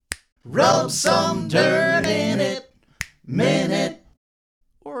Rub some dirt in it, minute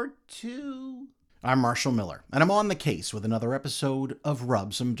or two. I'm Marshall Miller, and I'm on the case with another episode of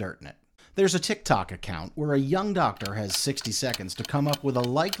Rub Some Dirt in It. There's a TikTok account where a young doctor has 60 seconds to come up with a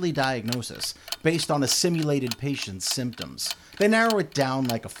likely diagnosis based on a simulated patient's symptoms. They narrow it down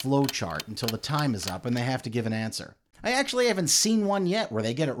like a flow chart until the time is up and they have to give an answer. I actually haven't seen one yet where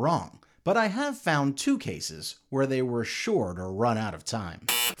they get it wrong, but I have found two cases where they were sure to run out of time.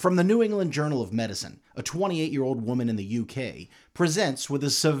 From the New England Journal of Medicine, a 28-year-old woman in the UK presents with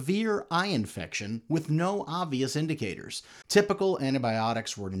a severe eye infection with no obvious indicators. Typical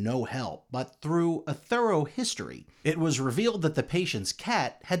antibiotics were no help, but through a thorough history, it was revealed that the patient's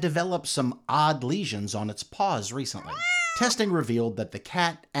cat had developed some odd lesions on its paws recently. Testing revealed that the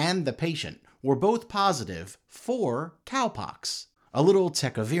cat and the patient were both positive for cowpox. A little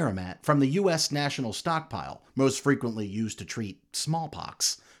tecovirimat from the U.S. national stockpile, most frequently used to treat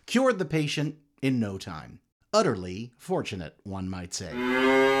smallpox, cured the patient in no time. Utterly fortunate, one might say.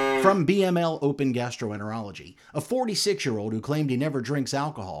 From BML Open Gastroenterology, a 46-year-old who claimed he never drinks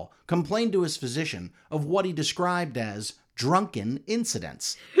alcohol complained to his physician of what he described as drunken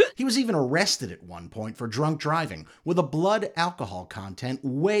incidents. He was even arrested at one point for drunk driving with a blood alcohol content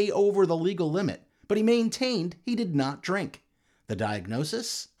way over the legal limit, but he maintained he did not drink. The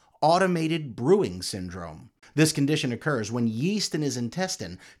diagnosis? Automated brewing syndrome. This condition occurs when yeast in his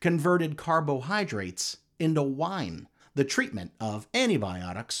intestine converted carbohydrates into wine. The treatment of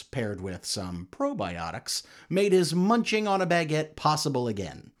antibiotics paired with some probiotics made his munching on a baguette possible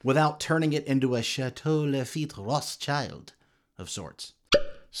again, without turning it into a Chateau Lafite Rothschild of sorts.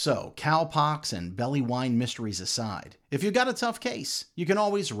 So, cowpox and belly wine mysteries aside, if you've got a tough case, you can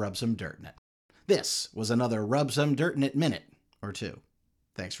always rub some dirt in it. This was another Rub Some Dirt in It minute or two.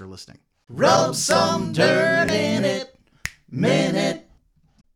 Thanks for listening. Rub some dirt in it, minute